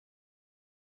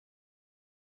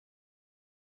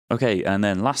Okay, and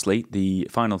then lastly, the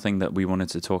final thing that we wanted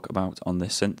to talk about on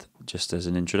this synth, just as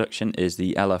an introduction, is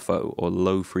the LFO, or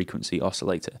low frequency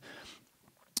oscillator.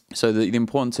 So the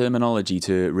important terminology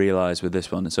to realize with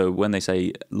this one, so when they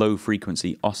say low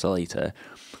frequency oscillator,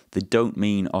 they don't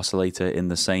mean oscillator in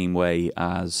the same way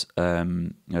as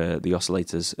the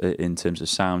oscillators in terms of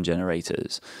sound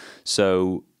generators.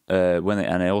 So when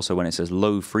it says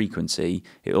low frequency,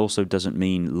 it also doesn't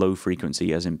mean low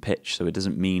frequency as in pitch. So it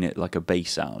doesn't mean it like a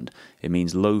bass sound. It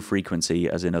means low frequency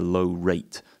as in a low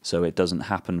rate. So it doesn't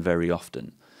happen very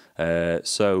often.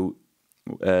 Low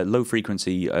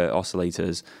frequency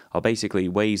oscillators are basically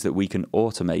ways that we can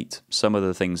automate some of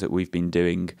the things that we've been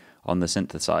doing on the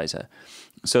synthesizer.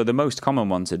 So the most common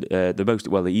one,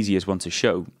 the easiest one to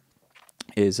show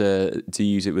is to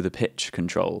use it with a pitch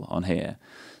control on here.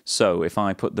 So if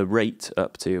I put the rate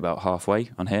up to about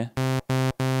halfway on here,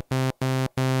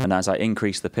 and as I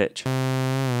increase the pitch,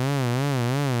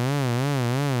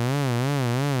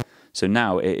 so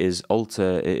now it is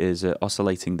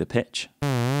oscillating the pitch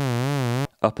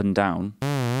up and down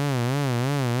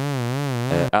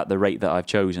at the rate that I've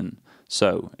chosen.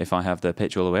 So if I have the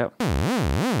pitch all the way up,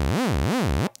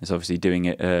 it's obviously doing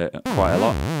it quite a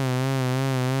lot.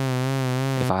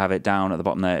 If I have it down at the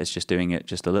bottom there, it's just doing it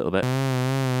just a little bit,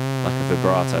 like a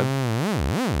vibrato.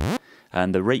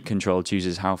 And the rate control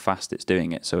chooses how fast it's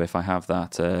doing it. So if I have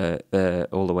that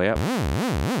all the way up,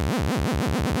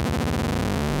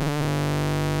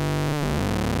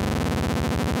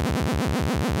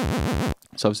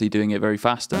 it's obviously doing it very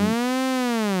fast and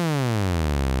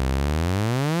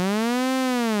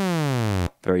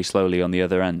very slowly on the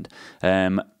other end.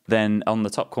 Then on the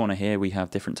top corner here, we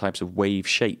have different types of wave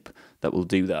shape that will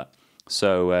do that.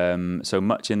 So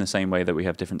much in the same way that we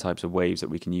have different types of waves that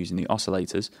we can use in the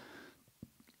oscillators,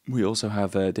 we also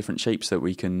have different shapes that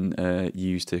we can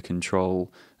use to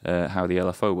control how the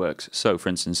LFO works. So for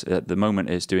instance, at the moment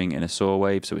it's doing it in a saw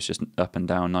wave, so it's just up and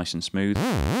down nice and smooth.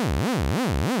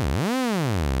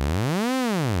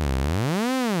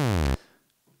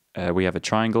 We have a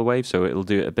triangle wave, so it'll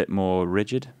do it a bit more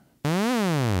rigid.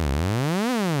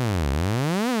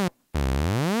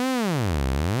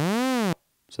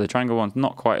 So the triangle one's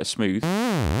not quite as smooth.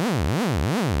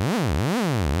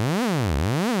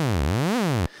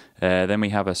 Then we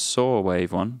have a saw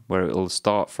wave one, where it'll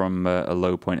start from a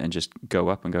low point and just go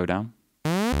up and go down.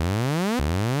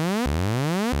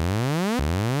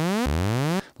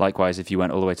 Likewise, if you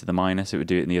went all the way to the minus, it would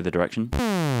do it in the other direction.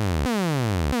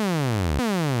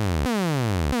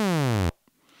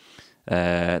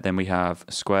 Then we have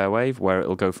a square wave, where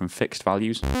it'll go from fixed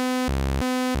values,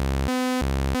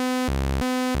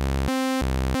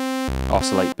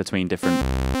 oscillate between different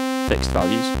fixed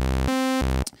values.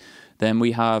 Then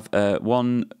we have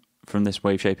one from this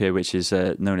wave shape here, which is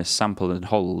known as sample and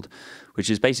hold,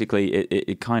 which is basically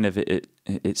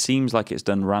it seems like it's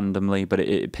done randomly, but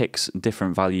it picks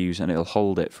different values and it'll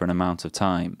hold it for an amount of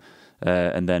time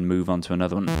and then move on to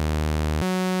another one.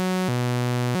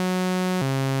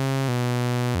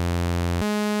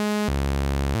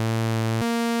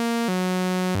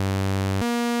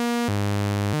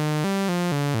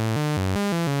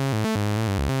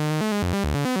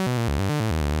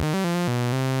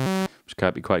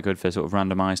 Can be quite good for sort of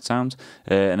randomized sounds.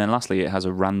 And then lastly, it has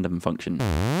a random function.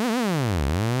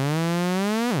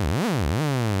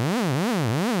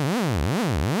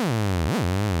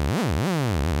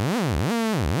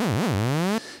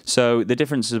 So the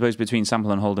difference, I suppose, between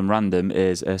sample and hold and random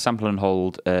is sample and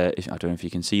hold. I don't know if you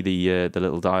can see the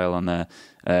little dial on there.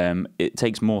 It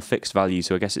takes more fixed values,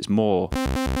 so I guess it's more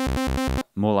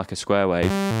like a square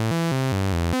wave.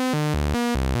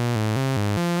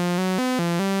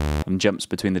 And jumps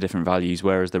between the different values,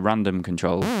 whereas the random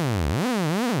control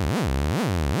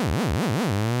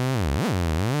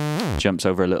jumps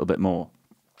over a little bit more.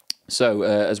 So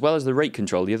as well as the rate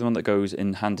control, the other one that goes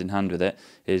in hand with it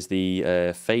is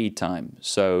the fade time.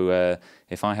 So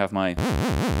if I have my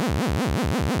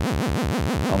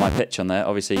pitch on there,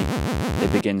 obviously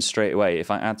it begins straight away. If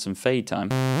I add some fade time,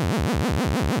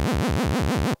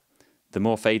 the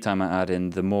more fade time I add in,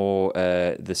 the more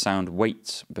the sound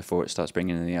waits before it starts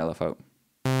bringing in the LFO.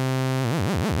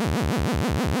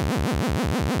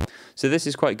 So this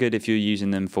is quite good if you're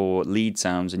using them for lead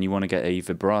sounds and you want to get a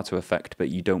vibrato effect, but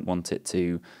you don't want it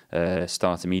to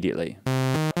start immediately.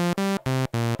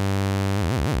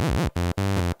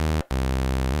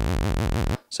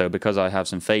 So because I have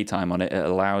some fade time on it, it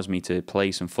allows me to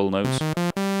play some full notes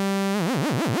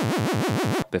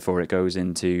before it goes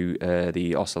into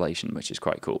the oscillation, which is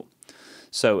quite cool.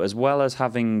 So as well as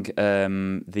having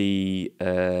the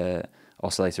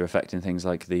oscillator affecting things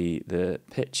like the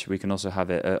pitch, we can also have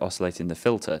it oscillating the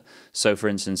filter. So for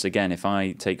instance, again, if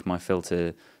I take my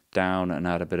filter down and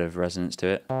add a bit of resonance to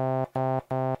it,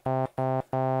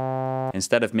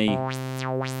 instead of me,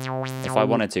 if I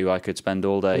wanted to, I could spend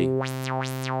all day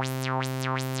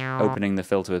opening the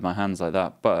filter with my hands like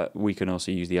that, but we can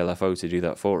also use the LFO to do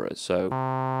that for us. So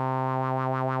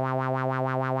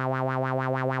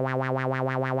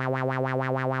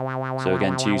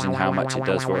again, choosing how much it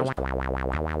does for us.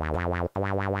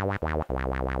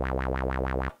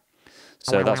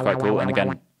 So that's quite cool. And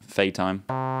again, fade time.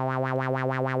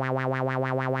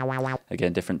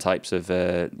 Again, different types of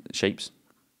shapes.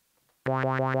 And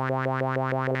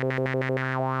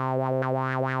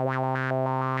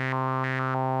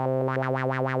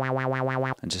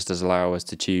just does allow us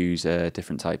to choose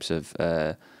different types of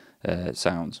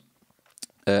sounds.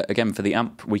 Again, for the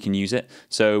amp, we can use it.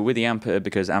 So with the amp,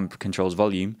 because amp controls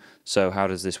volume, so how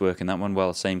does this work in that one?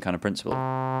 Well, same kind of principle.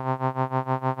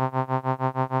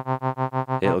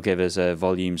 It'll give us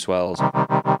volume swells.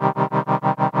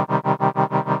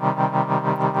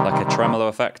 Like a tremolo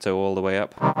effect, so all the way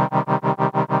up.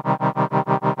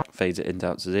 Fades it in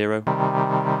down to 0.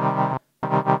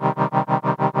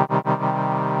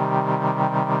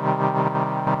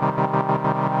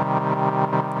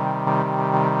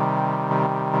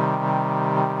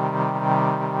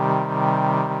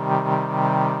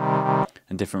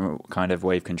 And different kind of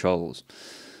wave controls.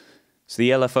 So the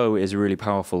LFO is a really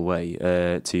powerful way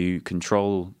to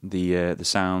control the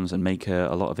sounds and make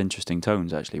a lot of interesting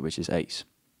tones, actually, which is ace.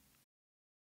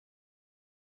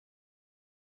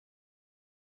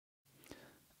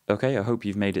 Okay, I hope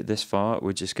you've made it this far.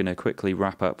 We're just going to quickly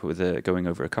wrap up with going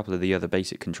over a couple of the other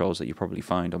basic controls that you probably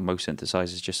find on most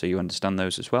synthesizers, just so you understand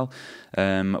those as well.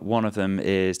 One of them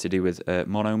is to do with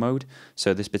mono mode.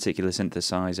 So this particular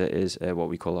synthesizer is what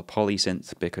we call a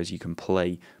polysynth, because you can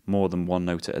play more than one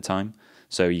note at a time.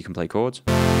 So you can play chords.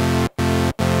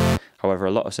 However,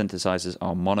 a lot of synthesizers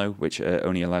are mono, which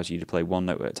only allows you to play one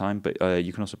note at a time, but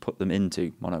you can also put them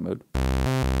into mono mode.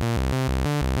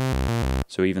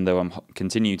 So even though I'm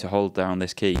continue to hold down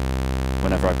this key,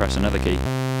 whenever I press another key,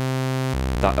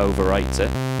 that overwrites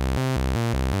it.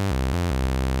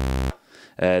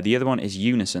 The other one is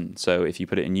unison. So if you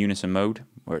put it in unison mode,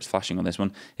 where it's flashing on this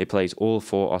one, it plays all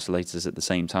 4 oscillators at the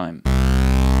same time.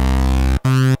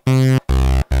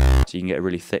 So you can get a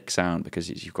really thick sound because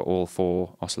you've got all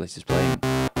 4 oscillators playing,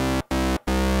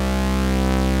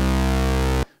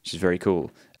 which is very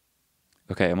cool.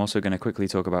 Okay, I'm also going to quickly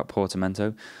talk about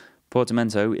portamento.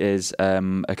 Portamento is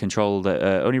a control that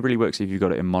only really works if you've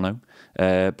got it in mono,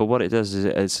 but what it does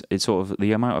is it's sort of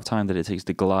the amount of time that it takes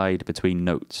to glide between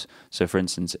notes. So for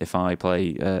instance, if I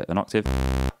play an octave,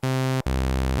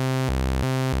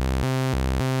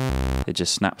 it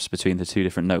just snaps between the 2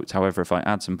 different notes. However, if I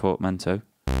add some portamento,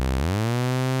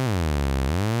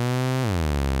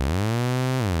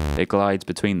 it glides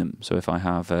between them. So if I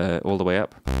have all the way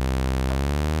up,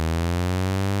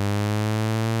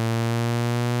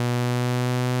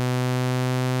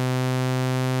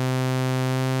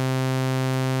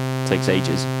 takes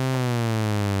ages.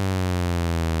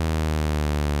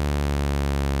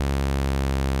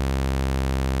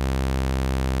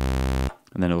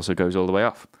 And then it also goes all the way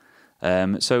off.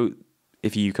 So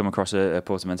if you come across a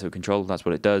portamento control, that's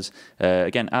what it does.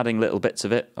 Again, adding little bits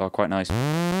of it are quite nice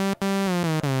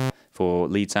for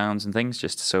lead sounds and things,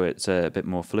 just so it's a bit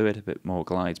more fluid, a bit more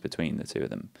glides between the 2 of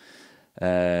them.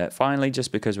 Finally,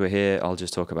 just because we're here, I'll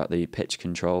just talk about the pitch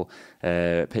control,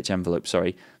 pitch envelope,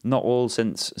 sorry. Not all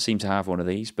synths seem to have one of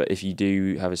these, but if you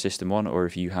do have a system one, or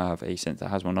if you have a synth that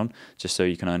has one on, just so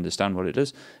you can understand what it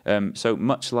does. So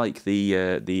much like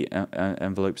the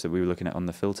envelopes that we were looking at on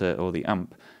the filter or the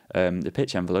amp, the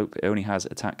pitch envelope, it only has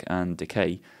attack and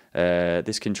decay.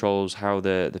 This controls how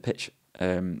the pitch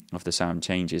of the sound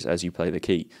changes as you play the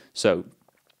key. So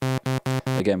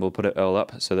again, we'll put it all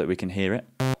up so that we can hear it.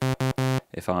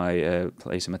 If I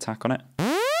play some attack on it,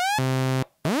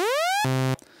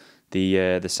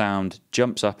 the sound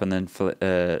jumps up and then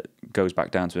goes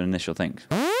back down to an initial thing.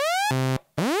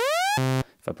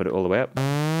 If I put it all the way up,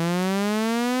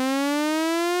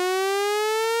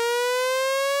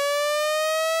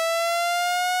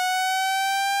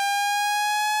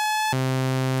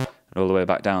 and all the way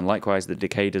back down. Likewise, the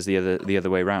decay does the other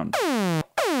way round.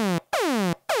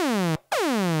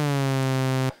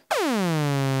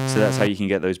 So that's how you can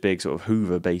get those big sort of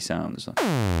Hoover bass sounds.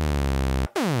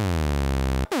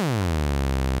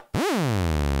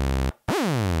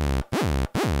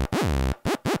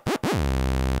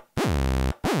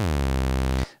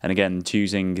 And again,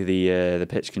 choosing the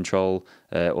pitch control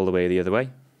all the way the other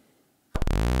way.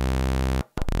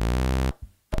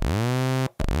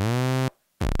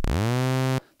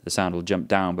 the sound will jump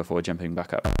down before jumping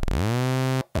back up.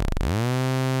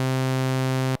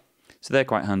 So they're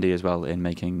quite handy as well in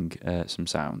making some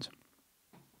sounds.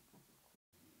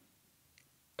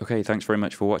 Okay, thanks very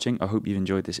much for watching. I hope you've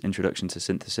enjoyed this introduction to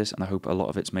synthesis, and I hope a lot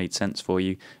of it's made sense for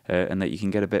you, and that you can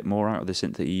get a bit more out of the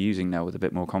synth that you're using now with a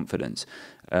bit more confidence.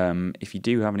 If you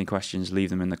do have any questions,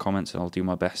 leave them in the comments and I'll do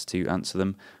my best to answer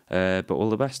them. But all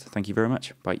the best. Thank you very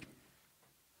much. Bye.